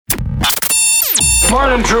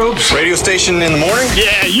Morning, troops. Radio station in the morning?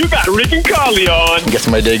 Yeah, you got Rick and Carly on. Gets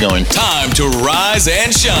my day going. Time to rise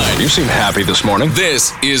and shine. You seem happy this morning.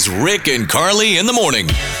 This is Rick and Carly in the morning.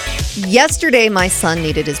 Yesterday, my son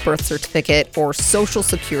needed his birth certificate or social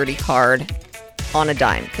security card on a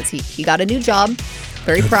dime because he got a new job.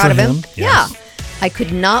 Very proud of him. Yes. Yeah. I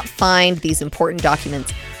could not find these important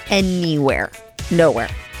documents anywhere. Nowhere.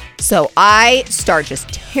 So I start just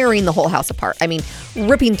tearing the whole house apart. I mean,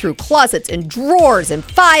 ripping through closets and drawers and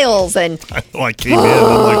files and... I came in,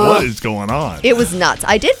 I'm like, what is going on? It was nuts.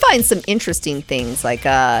 I did find some interesting things like...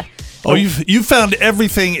 you found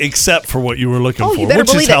everything except for what you were looking for, you better which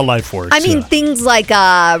is believe how it. life works. I mean, things like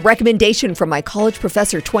a recommendation from my college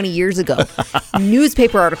professor 20 years ago,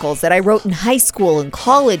 newspaper articles that I wrote in high school and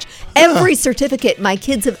college, every certificate my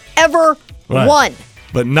kids have ever won.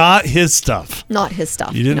 But not his stuff. Not his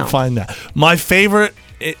stuff. You didn't find that. My favorite,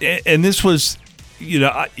 and this was,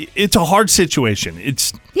 it's a hard situation.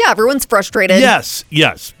 Yeah, everyone's frustrated.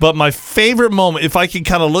 Yes. But my favorite moment, if I can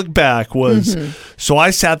kind of look back, was so I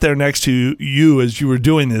sat there next to you as you were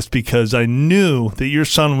doing this because I knew that your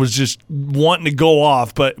son was just wanting to go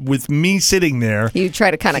off. But with me sitting there, You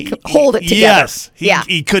try to kind of hold it together. yes,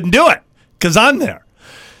 he couldn't do it because I'm there.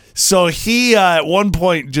 So he, at one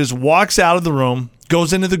point, just walks out of the room,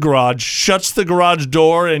 goes into the garage, shuts the garage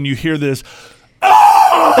door, and you hear this,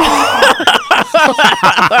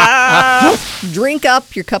 Drink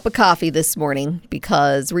up your cup of coffee this morning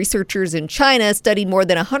because researchers in China studied more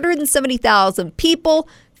than 170,000 people,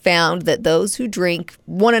 found that those who drink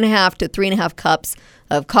 1.5 to 3.5 cups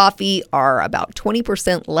of coffee are about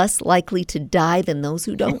 20% less likely to die than those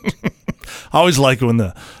who don't. I always like when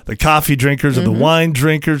the coffee drinkers and the wine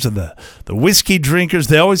drinkers and the whiskey drinkers,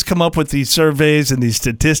 they always come up with these surveys and these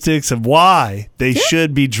statistics of why they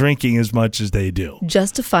should be drinking as much as they do.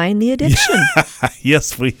 Justifying the addiction.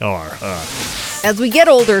 Yes, we are. As we get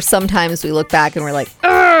older, sometimes we look back and we're like,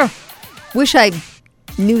 ugh, wish I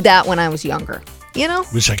knew that when I was younger. You know?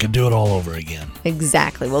 Wish I could do it all over again.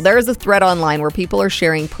 Exactly. Well, there is a thread online where people are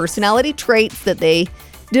sharing personality traits that they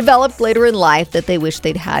developed later in life that they wish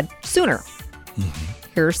they'd had sooner.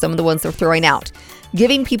 Here are some of the ones they're throwing out.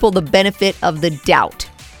 Giving people the benefit of the doubt.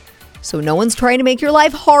 So no one's trying to make your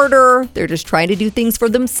life harder. They're just trying to do things for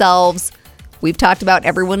themselves. We've talked about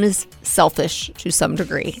everyone is selfish to some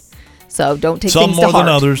degree. So don't take Some things to heart. more than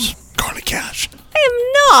others. Carly Cash. I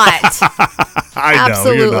am not. I know,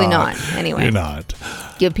 Absolutely you're not. Anyway. You're not.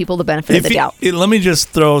 Give people the benefit of the doubt. Let me just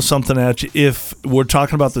throw something at you. If we're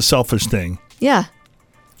talking about the selfish thing, Yeah.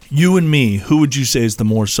 you and me, who would you say is the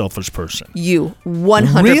more selfish person? You.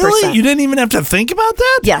 100%. Really? You didn't even have to think about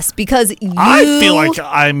that? Yes, because you... I feel like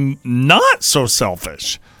I'm not so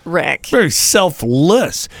selfish. Rick. Very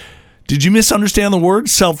selfless. Did you misunderstand the word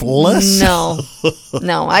selfless?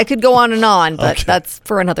 No, I could go on and on, but that's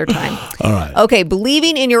for another time. All right. Okay,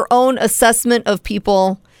 believing in your own assessment of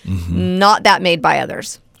people, not that made by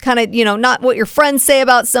others. Kind of, not what your friends say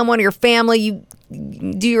about someone or your family. You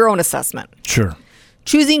do your own assessment. Sure.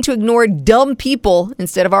 Choosing to ignore dumb people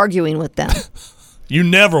instead of arguing with them. You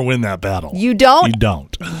never win that battle. You don't? You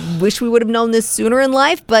don't. Wish we would have known this sooner in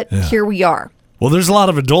life, but here we are. Well, there's a lot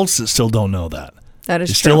of adults that still don't know that. That is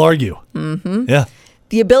They true. still argue. Mm-hmm. Yeah.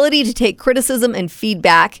 The ability to take criticism and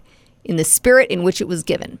feedback in the spirit in which it was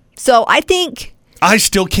given. So I think... I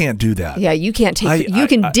still can't do that. Yeah, you can't take it. You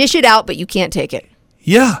can dish it out, but you can't take it.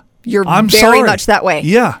 Yeah. I'm very sorry. much that way.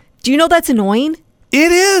 Yeah. Do you know that's annoying?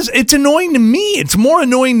 It is. It's annoying to me. It's more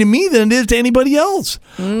annoying to me than it is to anybody else.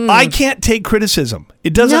 I can't take criticism.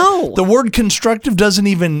 It doesn't. No. The word constructive doesn't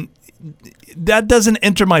even. That doesn't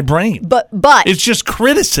enter my brain. But it's just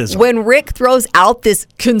criticism. when Rick throws out this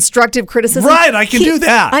constructive criticism, Right, I can do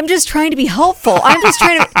that. I'm just trying to be helpful. I'm just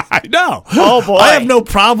trying to. I know. Oh, boy. I have no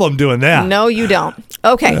problem doing that. No, you don't.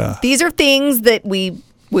 Okay, these are things that we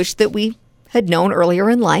wish that we had known earlier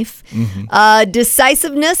in life.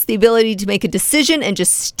 Decisiveness, the ability to make a decision and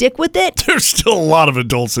just stick with it. There's still a lot of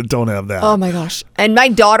adults that don't have that. Oh my gosh. And my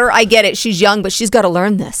daughter, I get it. She's young, but she's got to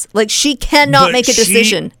learn this. Like, she cannot But make a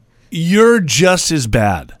decision. You're just as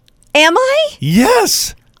bad. Am I?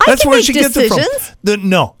 Yes. I That's can where make she gets it decisions.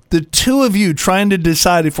 from. The two of you trying to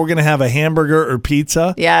decide if we're going to have a hamburger or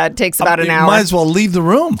pizza. Yeah, it takes about an you hour. might as well leave the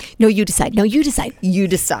room. No, you decide. No, you decide. You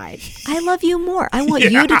decide. I love you more. I want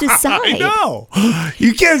you to decide. I know.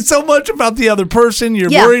 You care so much about the other person.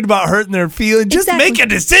 You're Yeah. worried about hurting their feelings. Just Exactly. make a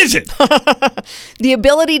decision. The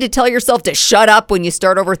ability to tell yourself to shut up when you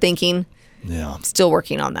start overthinking. Yeah. Still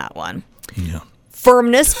working on that one. Yeah.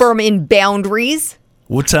 Firmness, firm in boundaries.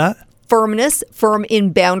 What's that? Firmness, firm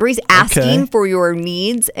in boundaries. Asking Okay. for your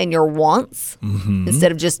needs and your wants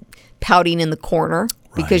instead of just pouting in the corner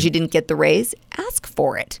because you didn't get the raise. Ask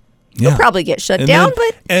for it. Yeah. You'll probably get shut down,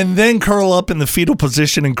 and then curl up in the fetal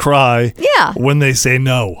position and cry when they say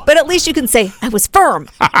no. But at least you can say, I was firm.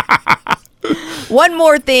 One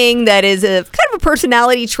more thing that is a kind of a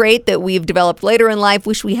personality trait that we've developed later in life,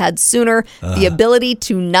 wish we had sooner, the ability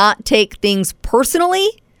to not take things personally.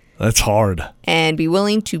 That's hard. And be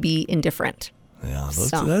willing to be indifferent. Yeah,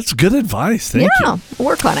 that's good advice. Thank you. Yeah,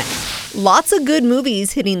 work on it. Lots of good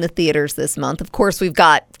movies hitting the theaters this month. Of course, we've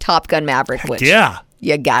got Top Gun Maverick, which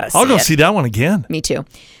you gotta see. I'll go see that one again. Me too.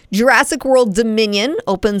 Jurassic World Dominion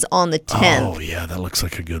opens on the 10th. Oh, yeah, that looks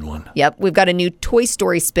like a good one. Yep. We've got a new Toy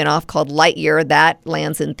Story spinoff called Lightyear. That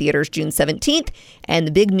lands in theaters June 17th. And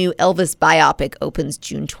the big new Elvis biopic opens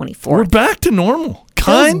June 24th. We're back to normal.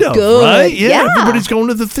 Kind of, good. right? Yeah, Yeah. everybody's going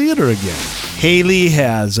to the theater again. Haley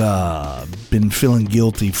has been feeling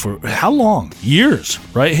guilty for how long? Years,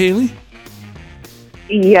 right, Haley?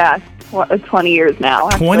 Yeah, 20 years now,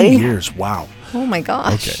 actually. 20 years, wow. Oh, my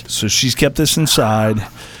gosh. Okay, so she's kept this inside.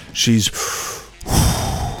 She's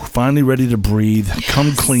finally ready to breathe,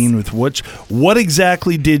 come clean with what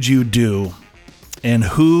exactly did you do, and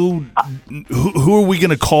who are we going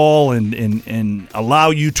to call and allow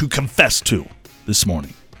you to confess to this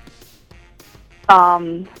morning?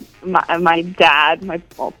 My dad,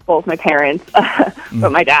 both my parents,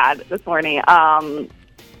 but my dad this morning.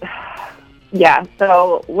 Yeah,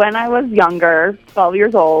 so when I was younger, 12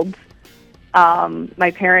 years old,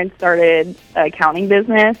 my parents started an accounting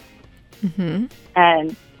business,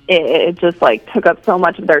 and it just like took up so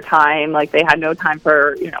much of their time. Like they had no time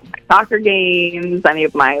for my soccer games, any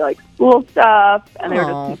of my like school stuff, and they were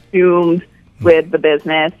just consumed with the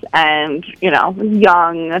business. And was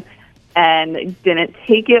young and didn't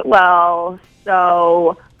take it well.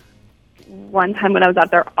 So one time when I was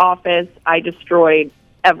at their office, I destroyed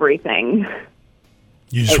everything.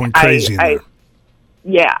 You just went crazy in there.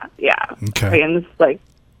 Yeah. Okay. And it's like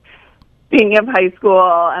beginning of high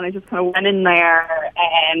school, and I just kind of went in there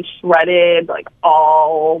and shredded like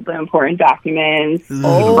all the important documents,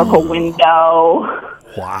 broke a window.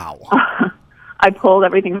 Wow. I pulled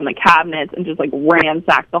everything from the cabinets and just like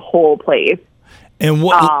ransacked the whole place. And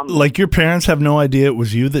what? Like your parents have no idea it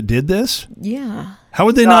was you that did this? Yeah. How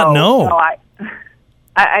would they not know? No,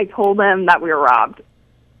 I told them that we were robbed.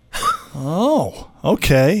 Oh,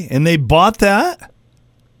 okay. And they bought that?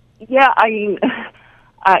 Yeah, I mean,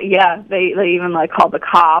 they even like called the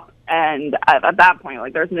cop, and at that point,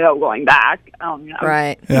 like, there's no going back.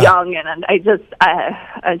 Right. I was young, and I just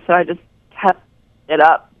kept it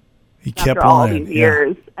up. He kept after all lying. these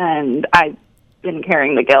years, and I've been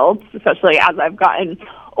carrying the guilt, especially as I've gotten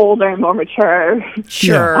older and more mature.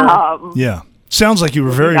 Sure. Yeah. Sounds like you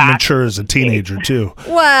were very mature as a teenager, too.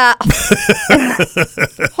 Well,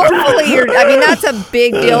 hopefully that's a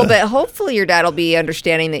big deal, but hopefully your dad will be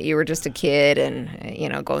understanding that you were just a kid and,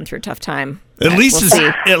 going through a tough time. At least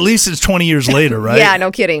it's 20 years later, right? Yeah, no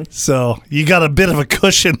kidding. So you got a bit of a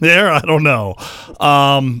cushion there. I don't know.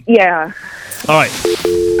 Yeah. All right.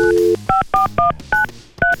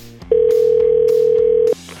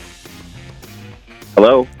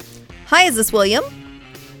 Hello. Hi, is this William?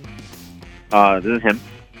 This is him.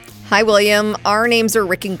 Hi, William. Our names are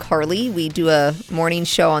Rick and Carly. We do a morning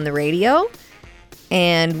show on the radio,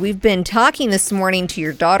 and we've been talking this morning to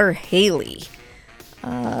your daughter, Haley.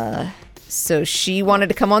 So she wanted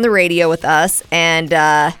to come on the radio with us,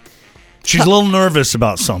 and she's a little nervous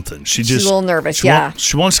about something. She's a little nervous,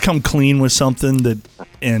 she wants to come clean with something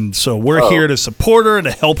and so we're here to support her,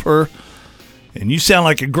 to help her. And you sound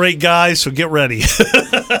like a great guy, so get ready.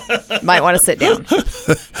 Might want to sit down.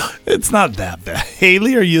 It's not that bad.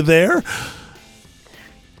 Haley, are you there?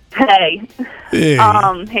 Hey. Hey.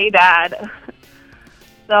 Hey, Dad.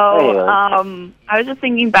 So, I was just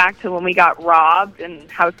thinking back to when we got robbed and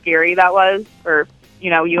how scary that was for,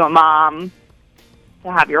 you and Mom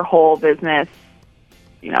to have your whole business,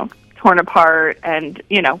 torn apart. And,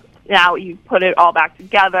 now you put it all back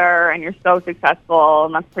together and you're so successful,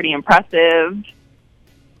 and that's pretty impressive.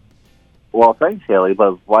 Well, thanks, Haley,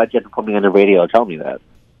 but why'd you have to put me on the radio and tell me that?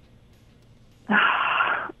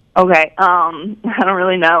 Okay, I don't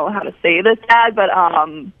really know how to say this, Dad, but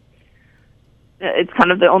it's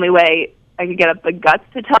kind of the only way I could get up the guts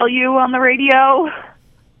to tell you on the radio.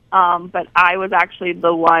 But I was actually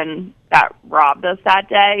the one that robbed us that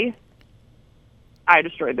day. I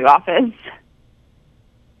destroyed the office.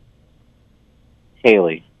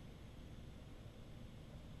 Haley.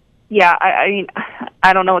 Yeah, I mean,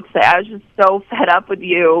 I don't know what to say. I was just so fed up with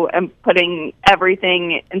you and putting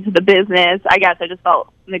everything into the business. I guess I just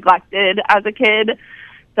felt neglected as a kid.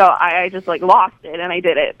 So I just, lost it, and I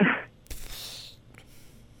did it.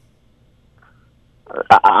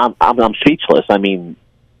 I'm speechless. I mean,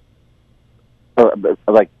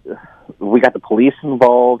 like, we got the police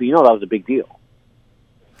involved. You know, that was a big deal.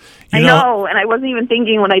 I know, and I wasn't even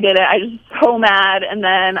thinking when I did it. I was so mad, and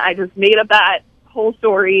then I just made up that whole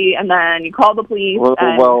story, and then you called the police,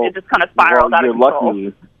 and it just kind of spiraled out of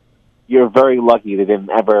control. You're very lucky they didn't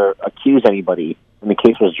ever accuse anybody, and the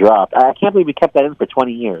case was dropped. I can't believe we kept that in for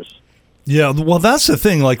 20 years. Yeah, well, that's the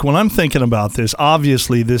thing. Like, when I'm thinking about this,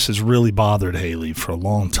 obviously this has really bothered Haley for a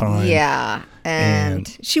long time. Yeah,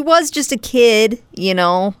 and she was just a kid, you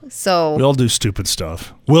know, so. We all do stupid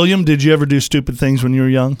stuff. William, did you ever do stupid things when you were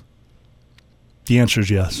young? The answer is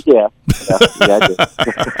yes. Yeah, I did.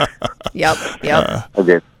 Yep. I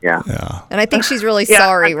did, yeah. And I think she's really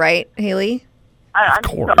sorry, right, Haley? I'm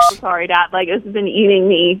so sorry, Dad. Like, this has been eating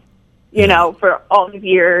me, you know, for all these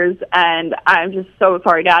years, and I'm just so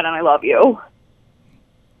sorry, Dad, and I love you.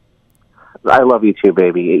 I love you too,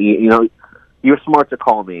 baby. You know, you're smart to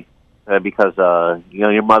call me because, you know,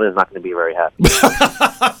 your mother's not going to be very happy.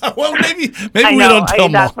 Well, maybe I we know, don't tell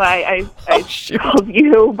that's Mom. why I love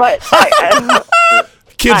you, but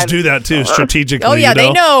Kids do that too, strategically. Oh, yeah, you know?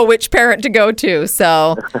 they know which parent to go to.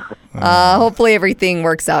 So hopefully everything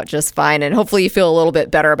works out just fine. And hopefully you feel a little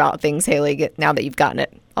bit better about things, Haley, now that you've gotten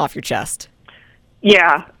it off your chest.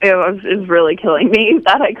 yeah, it's really killing me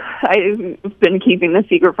that I've been keeping the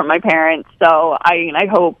secret from my parents. So I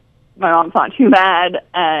hope my mom's not too mad,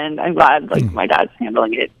 and I'm glad my dad's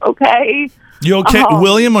handling it okay. You okay,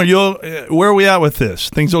 William? Are you? Where are we at with this?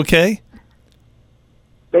 Things okay?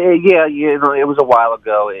 Yeah, you know, it was a while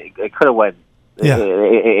ago. It could have went. Yeah.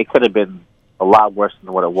 It could have been a lot worse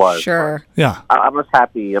than what it was. Sure. Yeah. I'm just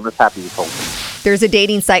happy you told me. There's a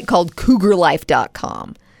dating site called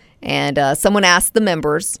CougarLife.com. And someone asked the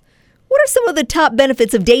members, what are some of the top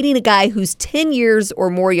benefits of dating a guy who's 10 years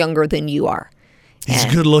or more younger than you are? He's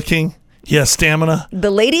good looking. He has stamina.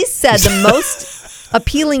 The ladies said the most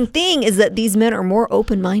appealing thing is that these men are more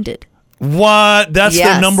open-minded. What? That's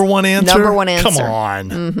their number one answer? Number one answer. Come on.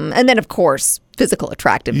 Mm-hmm. And then, of course, physical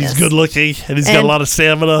attractiveness. He's good looking, and he's got a lot of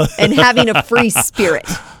stamina. And having a free spirit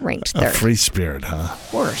ranked third. A free spirit, huh?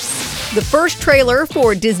 Of course. The first trailer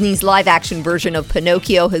for Disney's live-action version of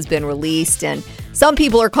Pinocchio has been released, and some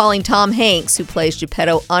people are calling Tom Hanks, who plays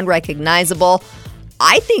Geppetto, unrecognizable.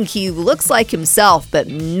 I think he looks like himself, but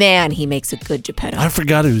man, he makes a good Geppetto. I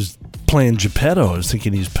forgot he was playing Geppetto. I was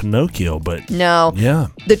thinking he's Pinocchio, but no. Yeah.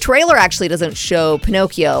 The trailer actually doesn't show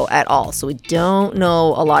Pinocchio at all, so we don't know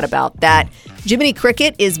a lot about that. Jiminy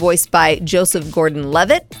Cricket is voiced by Joseph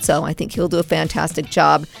Gordon-Levitt, so I think he'll do a fantastic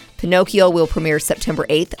job. Pinocchio will premiere September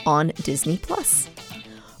 8th on Disney+.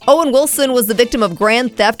 Owen Wilson was the victim of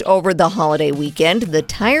grand theft over the holiday weekend. The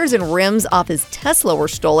tires and rims off his Tesla were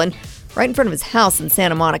stolen right in front of his house in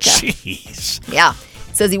Santa Monica. Jeez. Yeah.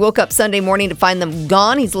 Says he woke up Sunday morning to find them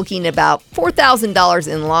gone. He's looking at about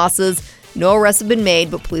 $4,000 in losses. No arrests have been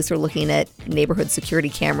made, but police are looking at neighborhood security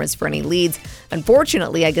cameras for any leads.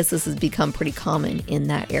 Unfortunately, I guess this has become pretty common in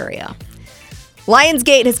that area.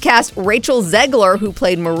 Lionsgate has cast Rachel Zegler, who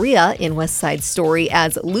played Maria in West Side Story,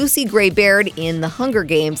 as Lucy Gray Baird in The Hunger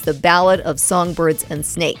Games, The Ballad of Songbirds and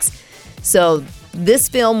Snakes. So this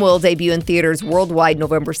film will debut in theaters worldwide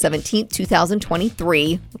November 17th,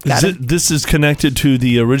 2023. This is connected to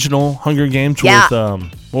the original Hunger Games with,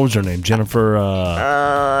 what was her name? Jennifer,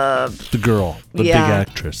 the girl, the big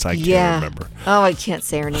actress. I can't remember. Oh, I can't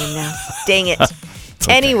say her name now. Dang it. Okay.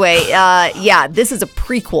 Anyway, this is a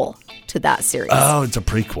prequel to that series. Oh, it's a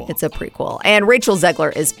prequel. It's a prequel. And Rachel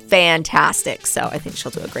Zegler is fantastic, so I think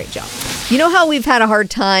she'll do a great job. You know how we've had a hard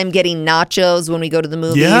time getting nachos when we go to the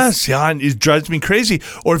movies? Yes, and it drives me crazy.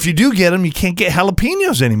 Or if you do get them, you can't get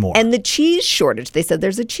jalapenos anymore. And the cheese shortage. They said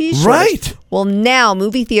there's a cheese shortage. Right. Well, now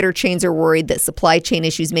movie theater chains are worried that supply chain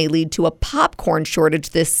issues may lead to a popcorn shortage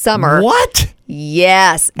this summer. What?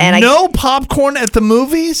 Yes. And no popcorn at the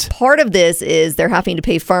movies? Part of this is they're having to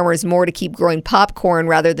pay farmers more to keep growing popcorn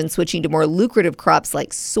rather than switching to more lucrative crops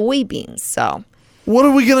like soybeans. So, what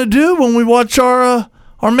are we going to do when we watch our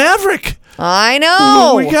Maverick? I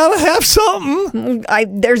know. We got to have something.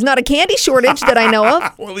 There's not a candy shortage that I know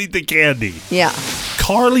of. We'll eat the candy. Yeah.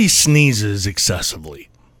 Carly sneezes excessively.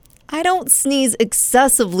 I don't sneeze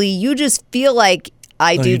excessively. You just feel like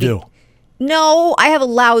I do. You do. No, I have a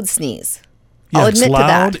loud sneeze. Yeah, I'll admit it's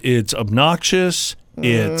loud, to that. It's obnoxious.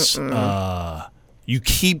 It's you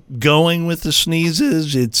keep going with the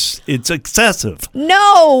sneezes. It's excessive.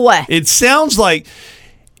 No. It sounds like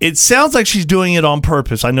she's doing it on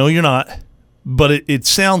purpose. I know you're not, but it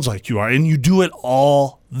sounds like you are, and you do it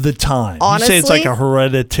all the time. Honestly, you say it's like a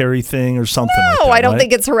hereditary thing or something like that. No, I don't right?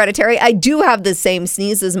 think it's hereditary. I do have the same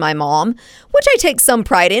sneeze as my mom, which I take some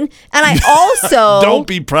pride in. And I also... Don't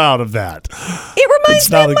be proud of that. It reminds It's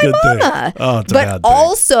not me a of good my thing. mama. Oh, it's a but bad thing.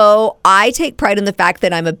 also, I take pride in the fact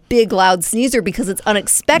that I'm a big, loud sneezer because it's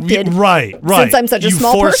unexpected. Right. Since I'm such a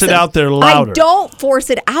small person. You force it out there louder. I don't force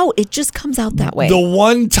it out. It just comes out that way. The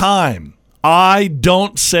one time I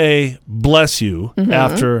don't say bless you Mm-hmm.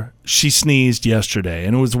 after she sneezed yesterday,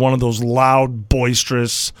 and it was one of those loud,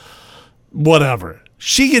 boisterous, whatever.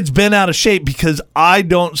 She gets bent out of shape because I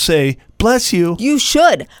don't say bless you. You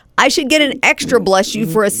should. I should get an extra bless you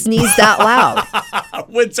for a sneeze that loud.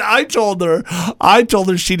 Which I told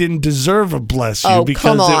her she didn't deserve a bless you Oh, because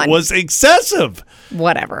come on. it was excessive.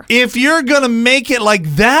 Whatever. If you're going to make it like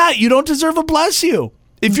that, you don't deserve a bless you.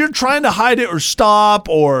 If you're trying to hide it or stop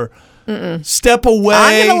or step away,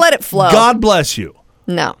 I'm gonna let it flow. God bless you.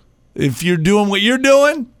 No. If you're doing what you're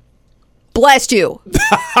doing, Blessed you.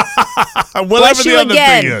 whatever you the other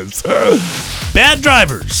again. thing is. Bad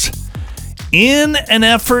drivers. In an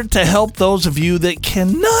effort to help those of you that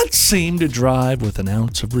cannot seem to drive with an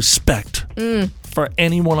ounce of respect for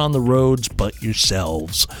anyone on the roads but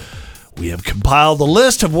yourselves, we have compiled a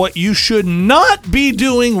list of what you should not be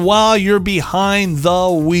doing while you're behind the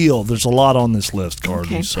wheel. There's a lot on this list, Cardi.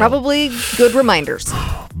 Okay, so probably good reminders.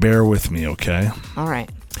 bear with me, okay? All right.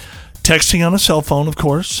 Texting on a cell phone, of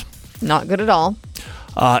course. Not good at all.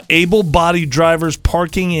 Able-bodied drivers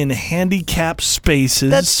parking in handicapped spaces.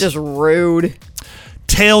 That's just rude.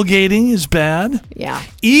 Tailgating is bad. Yeah.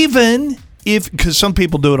 Even if, because some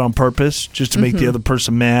people do it on purpose just to make the other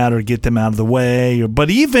person mad or get them out of the way. But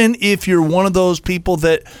even if you're one of those people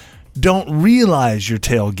that don't realize you're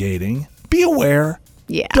tailgating, be aware.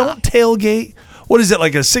 Yeah. Don't tailgate. What is it,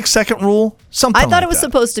 like a 6-second rule? Something I thought like it was that.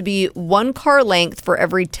 supposed to be 1 car length for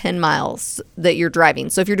every 10 miles that you're driving.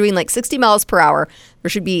 So if you're doing like 60 miles per hour, there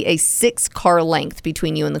should be a 6 car length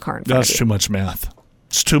between you and the car in front That's of you. too much math.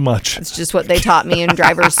 It's too much. It's just what they taught me in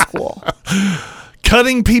driver's school.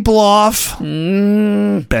 Cutting people off.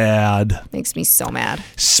 Bad. Makes me so mad.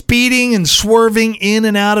 Speeding and swerving in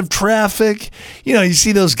and out of traffic. You know, you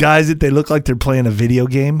see those guys that they look like they're playing a video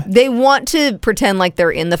game. They want to pretend like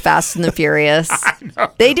they're in the Fast and the Furious.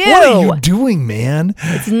 They do. What are you doing, man?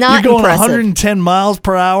 It's not You're going impressive. 110 miles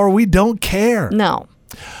per hour. We don't care. No.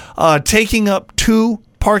 Taking up 2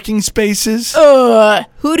 parking spaces.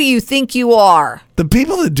 Who do you think you are? The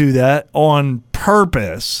people that do that on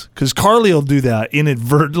purpose, because Carly will do that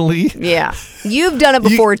inadvertently. Yeah. You've done it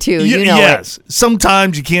before too. You know yes.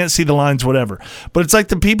 Sometimes you can't see the lines, whatever. But it's like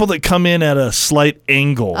the people that come in at a slight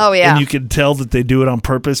angle. Oh, yeah. And you can tell that they do it on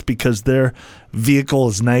purpose because their vehicle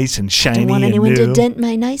is nice and shiny Don't want and anyone new. to dent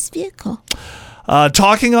my nice vehicle.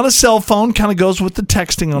 Talking on a cell phone kind of goes with the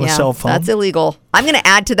texting on a cell phone. That's illegal. I'm going to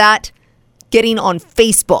add to that getting on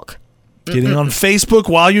Facebook. Getting on Facebook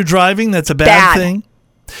while you're driving, that's a bad Bad. thing.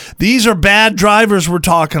 These are bad drivers we're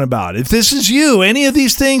talking about. If this is you, any of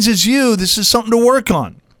these things is you, this is something to work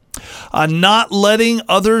on. Not letting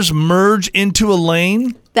others merge into a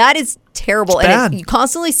lane. That is terrible. It's And bad. you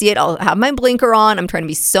constantly see it. I'll have my blinker on. I'm trying to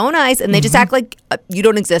be so nice. And they just act like you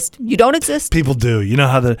don't exist. You don't exist. People do. You know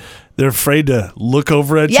how they're afraid to look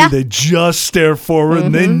over at Yeah. you? They just stare forward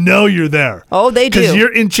and they know you're there. Oh, they do. Because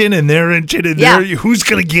you're inching and they're inching and Yeah. who's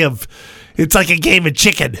going to give? It's like a game of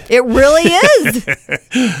chicken. It really is.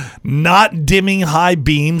 Not dimming high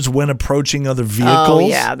beams when approaching other vehicles. Oh,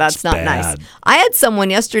 yeah. That's It's not bad. nice. I had someone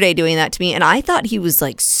yesterday doing that to me, and I thought he was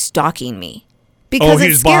like stalking me. Because he it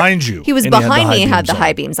was scared- behind you, He was and he had the behind high me and had beams the on.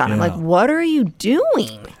 high beams on. I'm Yeah. like, what are you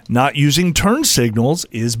doing? Not using turn signals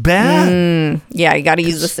is bad. Yeah, you got to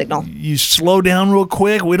use the signal. You slow down real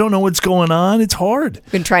quick. We don't know what's going on. It's hard.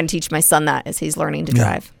 Been trying to teach my son that as he's learning to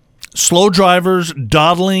drive. Slow drivers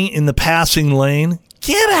dawdling in the passing lane.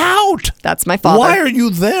 Get out. That's my father. Why are you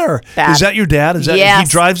there? Bad. Is that your dad? Is that Yes.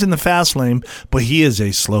 he drives in the fast lane, but he is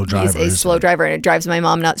a slow driver. He's a isn't slow he? driver, and it drives my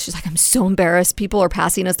mom nuts. She's like, I'm so embarrassed. People are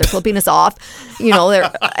passing us. They're flipping us off. You know,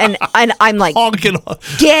 and I'm like, Honking.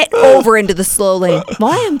 get over into the slow lane.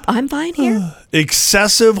 Why? I'm fine here.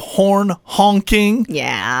 Excessive horn honking.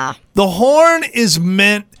 Yeah. The horn is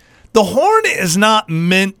not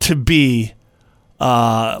meant to be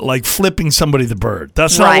like flipping somebody the bird.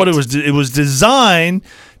 That's not what it Right. was. It was designed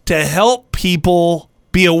to help people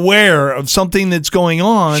be aware of something that's going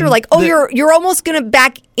on. Sure. Like, you're almost gonna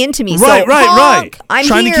back into me. Right, so right. honk, I'm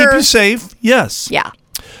Trying here. to keep you safe. Yes. Yeah.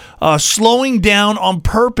 Slowing down on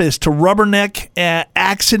purpose to rubberneck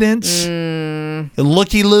accidents.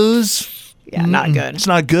 Looky-loos. Yeah, not good. It's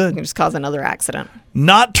not You good. can just cause another accident.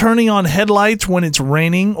 Not turning on headlights when it's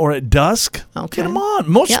raining or at dusk. Okay. Get them on.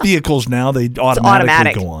 Most Yeah. vehicles now, they It's automatically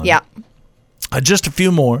automatic. go on. Yeah. Just a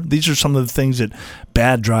few more. These are some of the things that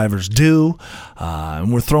bad drivers do.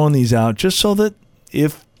 And we're throwing these out just so that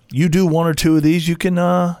if you do one or two of these, you can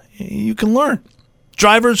learn.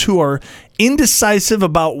 Drivers who are indecisive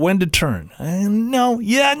about when to turn.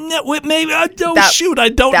 Maybe I don't shoot. I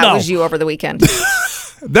don't know. That was you over the weekend.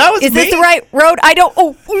 That was Is me. this the right road? I don't.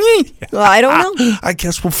 Oh, well, I don't know. I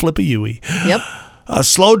guess we'll flip a Yui. Yep.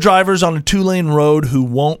 Slow drivers on a 2-lane road who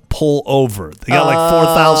won't pull over. They got like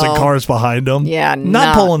 4,000 cars behind them. Yeah, not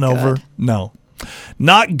not pulling good. over. No.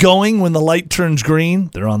 Not going when the light turns green.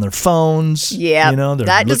 They're on their phones. Yeah. they're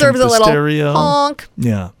that looking deserves at a the little stereo. honk.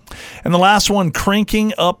 Yeah. And the last one,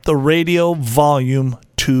 cranking up the radio volume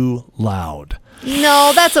too loud.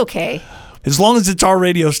 No, that's okay. As long as it's our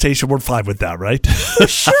radio station, we're fine with that, right?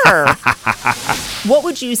 Sure. What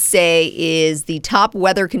would you say is the top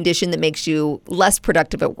weather condition that makes you less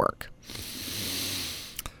productive at work?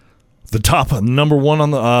 The top, number one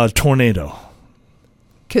on the tornado.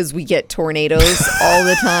 Because we get tornadoes all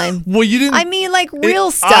the time. Well, you didn't. I mean, like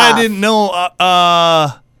real stuff. I didn't know.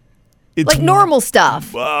 It's Like normal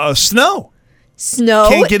stuff. Snow. Snow.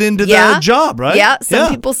 Can't get into the job, right? Yeah. Some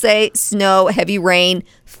people say snow, heavy rain,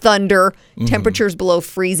 thunder, temperatures below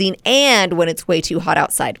freezing, and when it's way too hot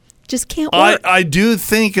outside. Just can't work. I do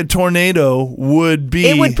think a tornado would be.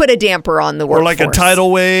 It would put a damper on the workforce. Or like a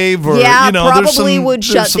tidal wave, or yeah, there's probably some- would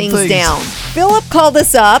there's shut some things down. Philip called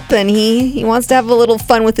us up, and he wants to have a little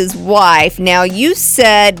fun with his wife. Now, you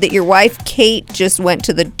said that your wife Kate just went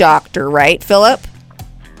to the doctor, right, Philip?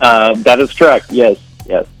 That is correct. Yes.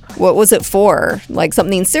 What was it for? Like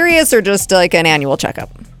something serious, or just like an annual checkup?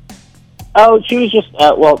 Oh, she was just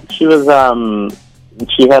she was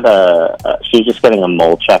she was just getting a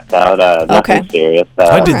mole checked out. Nothing serious.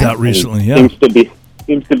 I did that recently. Yeah. Seems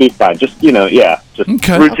to be fine. Just just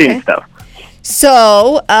Okay. routine Okay. stuff.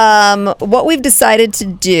 So, what we've decided to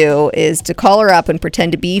do is to call her up and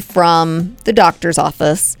pretend to be from the doctor's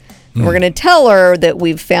office. And we're going to tell her that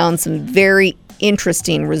we've found some very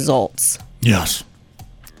interesting results. Yes.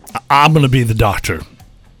 I'm going to be the doctor.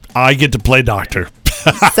 I get to play doctor.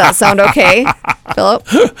 Does that sound okay, Philip?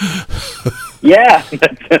 Yeah,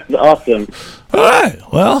 that's awesome. All right.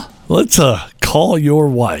 Well, let's call your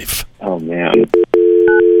wife. Oh man.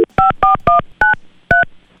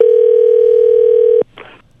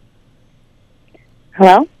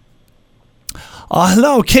 Hello?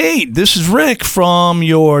 Hello, Kate. This is Rick from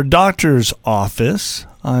your doctor's office.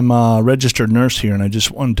 I'm a registered nurse here, and I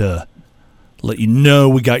just wanted to let you know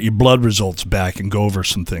we got your blood results back and go over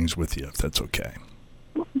some things with you, if that's okay.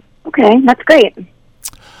 Okay, that's great.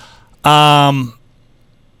 I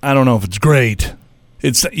don't know if it's great.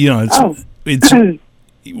 It's it's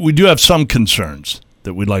we do have some concerns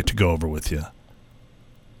that we'd like to go over with you.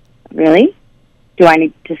 Really? Do I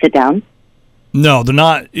need to sit down? No, they're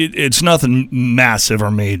not. It's nothing massive or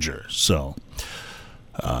major. So,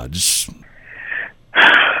 just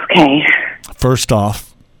Okay. first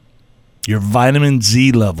off, your vitamin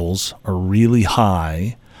Z levels are really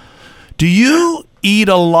high. Do you eat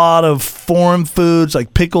a lot of foreign foods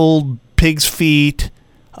like pickled pig's feet,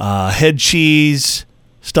 head cheese,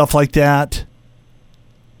 stuff like that?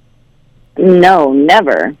 No,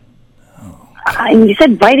 never. And you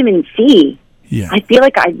said vitamin C. Yeah. I feel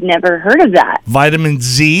like I've never heard of that. Vitamin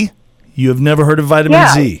Z? You have never heard of vitamin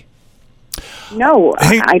Yeah. Z? No,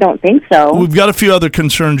 Hey, I don't think so. We've got a few other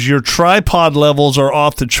concerns. Your tripod levels are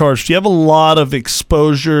off the charts. Do you have a lot of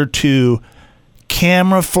exposure to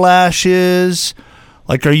camera flashes?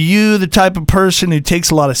 Like, are you the type of person who takes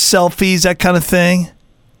a lot of selfies, that kind of thing?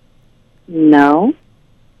 No.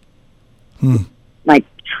 Like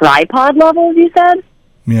tripod levels, you said?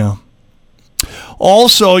 Yeah.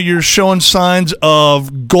 Also, you're showing signs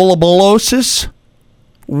of gullibulosis.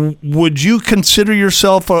 Would you consider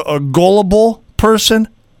yourself a gullible person?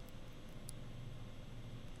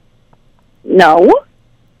 No.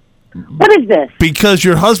 What is this? Because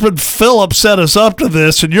your husband Philip set us up to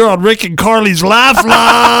this, and you're on Rick and Carly's laugh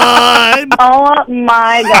line. Oh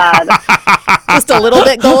my God. Just a little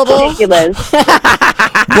bit gullible. Ridiculous.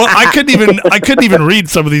 Well, I couldn't even read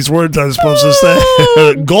some of these words I was supposed to say.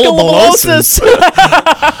 Gullibulosis.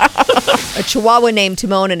 A Chihuahua named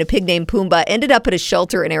Timon and a pig named Pumbaa ended up at a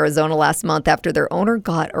shelter in Arizona last month after their owner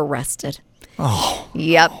got arrested. Oh.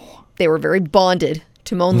 Yep. They were very bonded.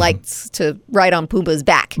 Timon likes to ride on Pumbaa's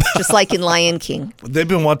back, just like in Lion King. They've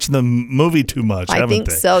been watching the movie too much, I haven't think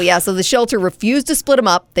they? so, yeah. So the shelter refused to split them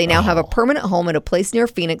up. They now have a permanent home at a place near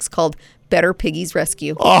Phoenix called Better Piggies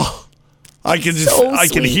Rescue. Oh, I can So I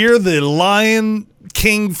can sweet. hear the Lion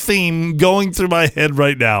King theme going through my head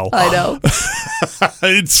right now. I know.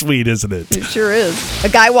 It's sweet, isn't it? It sure is. A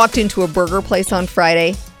guy walked into a burger place on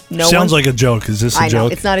Friday. Sounds like a joke. Is this a I know,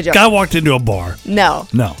 joke? it's not a joke. Guy walked into a bar. No.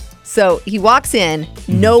 No. So he walks in,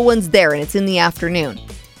 no one's there, and it's in the afternoon.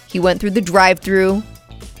 He went through the drive-thru,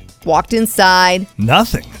 walked inside.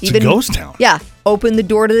 Nothing. It's a ghost town. Yeah. Opened the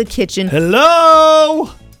door to the kitchen. Hello.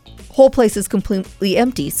 Whole place is completely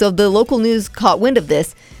empty. So the local news caught wind of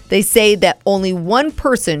this. They say that only one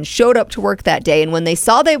person showed up to work that day, and when they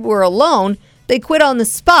saw they were alone, they quit on the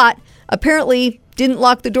spot. Apparently didn't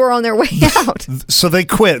lock the door on their way out. So they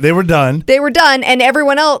quit. They were done. They were done, and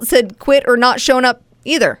everyone else had quit or not shown up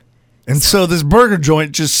either. And so this burger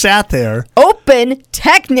joint just sat there. Open,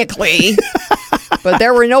 technically, but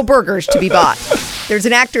there were no burgers to be bought. There's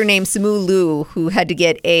an actor named Simu Liu who had to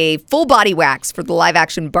get a full body wax for the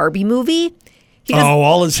live-action Barbie movie. He does,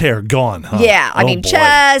 All his hair gone, huh? yeah, I Oh, mean, boy.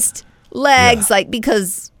 chest, legs,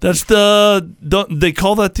 because, That's they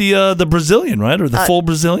call that the Brazilian, right? Or the full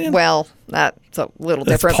Brazilian? well, that's a little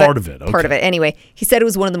That's different. part but of it, Part okay. of it. Anyway, he said it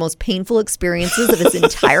was one of the most painful experiences of his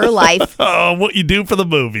entire life. Oh, what you do for the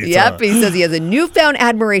movies. Yep, huh? he says he has a newfound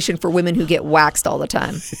admiration for women who get waxed all the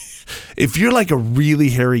time. If you're like a really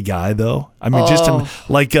hairy guy, though, I mean, just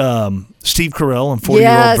like Steve Carell and 40-Year-Old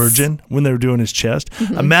Yes. Virgin when they were doing his chest.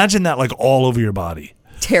 Imagine that like all over your body.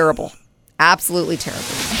 Terrible. Absolutely terrible.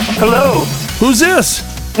 Hello, Who's this?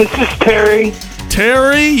 this is Terry.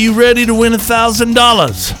 Terry, you ready to win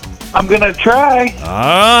 $1,000? I'm gonna try.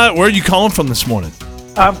 All right, where are you calling from this morning?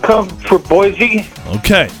 I'm coming for Boise.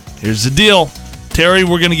 Okay, here's the deal. Terry,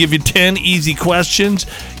 we're going to give you 10 easy questions.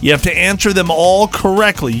 You have to answer them all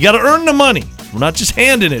correctly. You got to earn the money. We're not just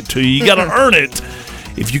handing it to you. You got to earn it.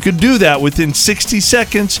 If you could do that within 60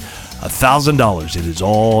 seconds, $1,000. It is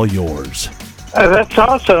all yours. That's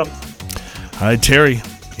awesome. All right, Terry,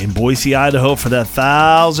 in Boise, Idaho, for that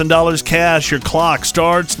 $1,000 cash, your clock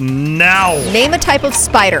starts now. Name a type of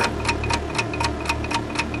spider.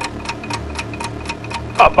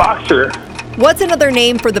 A boxer. What's another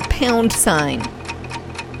name for the pound sign?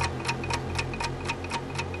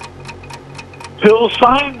 Pill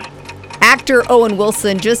sign. Actor Owen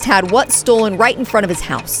Wilson just had what stolen right in front of his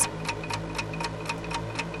house?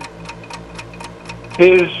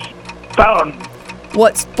 His fountain.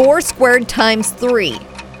 What's 4 squared times 3?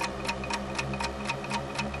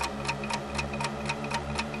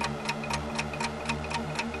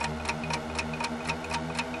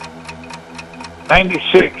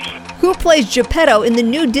 '96. Who plays Geppetto in the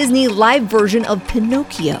new Disney live version of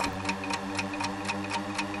Pinocchio?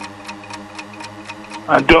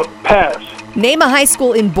 I don't pass. Name a high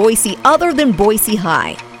school in Boise other than Boise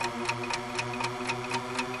High.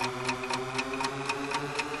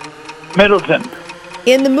 Middleton.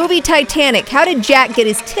 In the movie Titanic, how did Jack get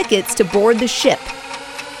his tickets to board the ship?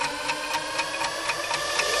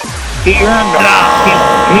 He earned them.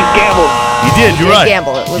 He gambled. You did, you're did right.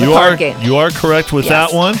 gamble. It was a you card are, game. You are correct with Yes.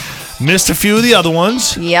 that one. Missed a few of the other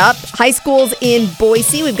ones. Yep. High schools in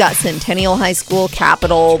Boise. We've got Centennial High School,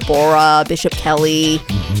 Capitol, Bora, Bishop Kelly,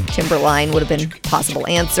 Timberline would have been possible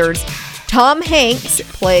answers. Tom Hanks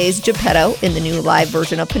plays Geppetto in the new live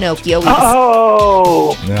version of Pinocchio. We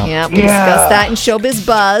Oh. Yeah, we Yeah. discussed that in Showbiz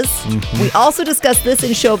Buzz. We also discussed this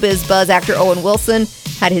in Showbiz Buzz. Actor Owen Wilson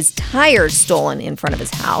had his tires stolen in front of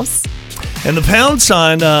his house. And the pound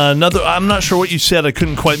sign, I'm not sure what you said. I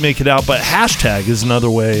couldn't quite make it out, but hashtag is another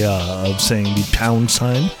way of saying the pound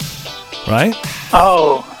sign, right?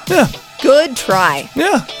 Oh. Yeah. Good try.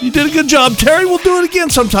 Yeah. You did a good job, Terry. We'll do it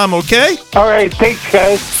again sometime, okay? All right. Thanks,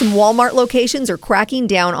 guys. Some Walmart locations are cracking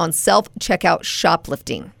down on self-checkout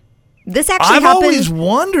shoplifting. This actually I've happened. always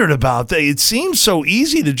wondered about that. It seems so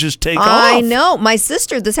easy to just take off. I know. My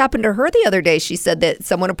sister, this happened to her the other day. She said that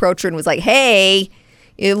someone approached her and was like, hey,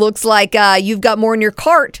 it looks like you've got more in your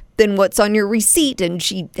cart than what's on your receipt. And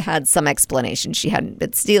she had some explanation. She hadn't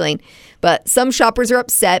been stealing. But some shoppers are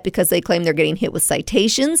upset because they claim they're getting hit with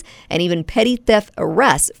citations and even petty theft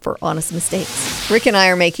arrests for honest mistakes. Rick and I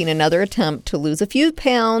are making another attempt to lose a few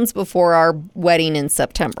pounds before our wedding in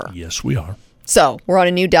September. Yes, we are. So we're on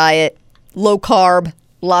a new diet, low carb,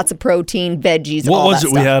 lots of protein, veggies, What all was that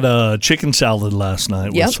it? We stuff. had a chicken salad last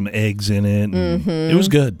night Yep. with some eggs in it. And It was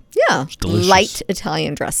good. Yeah, delicious. light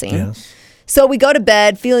Italian dressing. Yes. So we go to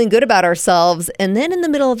bed feeling good about ourselves, and then in the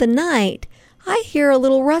middle of the night, I hear a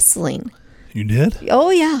little rustling. You did?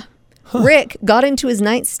 Oh, yeah. Rick got into his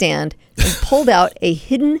nightstand and pulled out a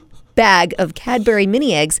hidden bag of Cadbury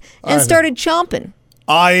mini eggs and started chomping.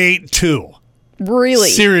 I ate 2. Really?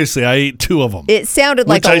 Seriously, I ate 2 of them. It sounded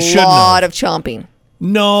like Which I a should lot know. of chomping.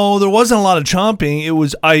 No, there wasn't a lot of chomping. It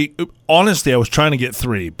was honestly I was trying to get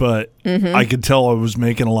 3, but I could tell I was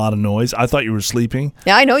making a lot of noise. I thought you were sleeping.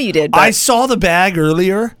 Yeah, I know you did. But I saw the bag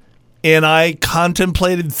earlier, and I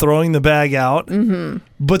contemplated throwing the bag out. Mm-hmm.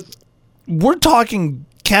 But we're talking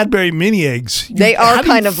Cadbury mini eggs. They are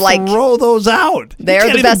kind of like throw those out. They you are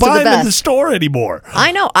can't the best even of buy the them in the best. store anymore.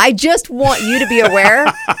 I know. I just want you to be aware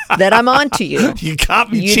that I'm on to you. You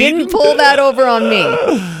caught me You cheating. didn't pull that over on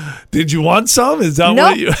me. Did you want some? Is that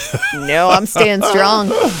Nope. what you? No, I'm staying strong.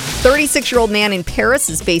 36-year-old man in Paris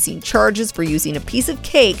is facing charges for using a piece of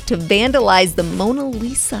cake to vandalize the Mona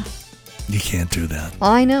Lisa. You can't do that.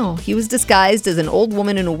 I know. He was disguised as an old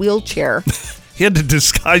woman in a wheelchair. He had to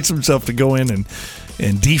disguise himself to go in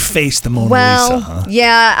and deface the Mona Well, Lisa, huh?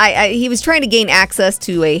 yeah, he was trying to gain access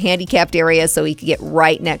to a handicapped area so he could get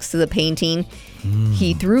right next to the painting.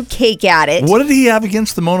 He threw cake at it. What did he have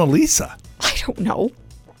against the Mona Lisa? I don't know.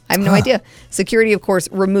 I have no idea. Security, of course,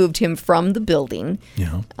 removed him from the building.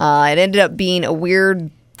 Yeah. It ended up being a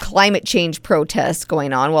weird climate change protest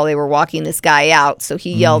going on while they were walking this guy out. So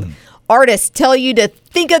he yelled, "Artists tell you to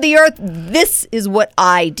think of the earth. This is what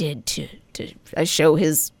I did to show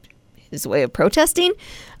his way of protesting."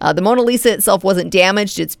 The Mona Lisa itself wasn't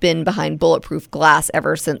damaged. It's been behind bulletproof glass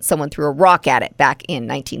ever since someone threw a rock at it back in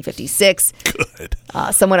 1956. Good.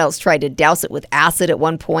 Someone else tried to douse it with acid at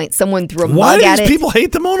one point. Someone threw a Why mug do at these it. people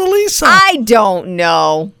hate the Mona Lisa? I don't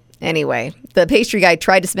know. Anyway, the pastry guy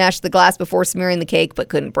tried to smash the glass before smearing the cake, but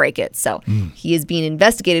couldn't break it. So he is being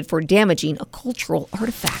investigated for damaging a cultural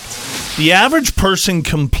artifact. The average person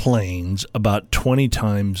complains about 20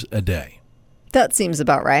 times a day. That seems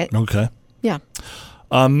about right. Okay. Yeah.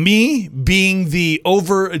 Me being the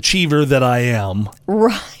overachiever that I am,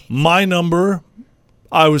 Right. my number,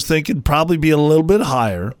 I was thinking probably be a little bit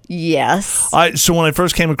higher. Yes. So when I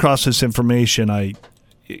first came across this information, I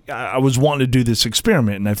was wanting to do this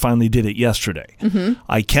experiment, and I finally did it yesterday. Mm-hmm.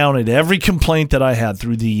 I counted every complaint that I had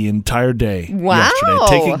through the entire day yesterday.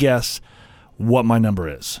 Take a guess what my number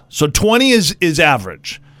is. So 20 is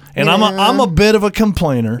average. And I'm a bit of a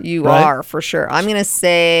complainer. You right? are, for sure. I'm going to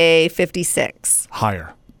say 56.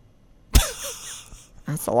 Higher.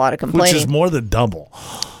 That's a lot of complaining. Which is more than double.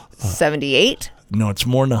 78? No, it's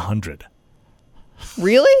more than 100.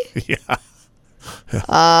 Really? Yeah.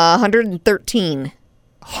 113.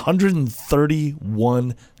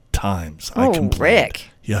 131 times I complained Rick.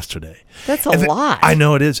 yesterday. That's a lot. I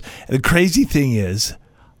know it is. The crazy thing is,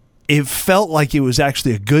 it felt like it was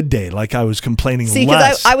actually a good day, like I was complaining See,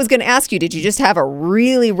 less. because I was going to ask you, did you just have a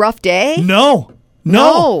really rough day? No.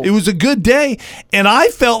 No. It was a good day. And I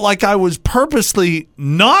felt like I was purposely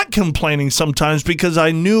not complaining sometimes because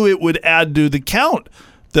I knew it would add to the count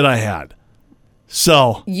that I had.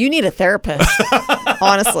 So You need a therapist,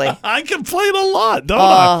 honestly. I complain a lot, don't I?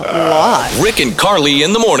 A lot. Rick and Carly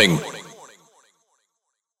in the morning.